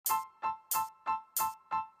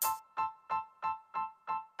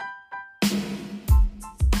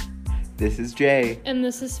This is Jay. And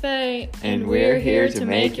this is Faye. And we're here to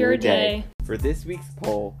make your day. For this week's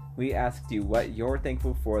poll, we asked you what you're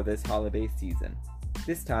thankful for this holiday season.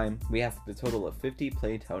 This time, we asked a total of 50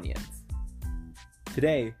 Playtonians.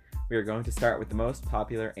 Today, we are going to start with the most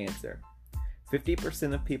popular answer.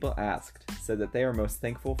 50% of people asked said that they are most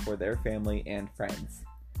thankful for their family and friends.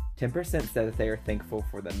 10% said that they are thankful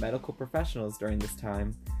for the medical professionals during this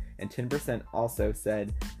time, and 10% also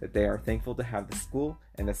said that they are thankful to have the school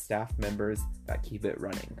and the staff members that keep it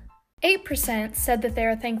running. 8% said that they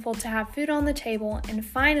are thankful to have food on the table, and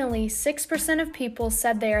finally, 6% of people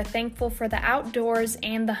said they are thankful for the outdoors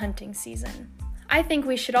and the hunting season. I think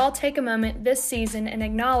we should all take a moment this season and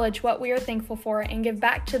acknowledge what we are thankful for and give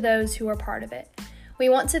back to those who are part of it. We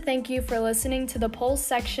want to thank you for listening to the polls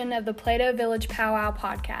section of the Plato Village Powwow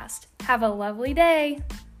podcast. Have a lovely day!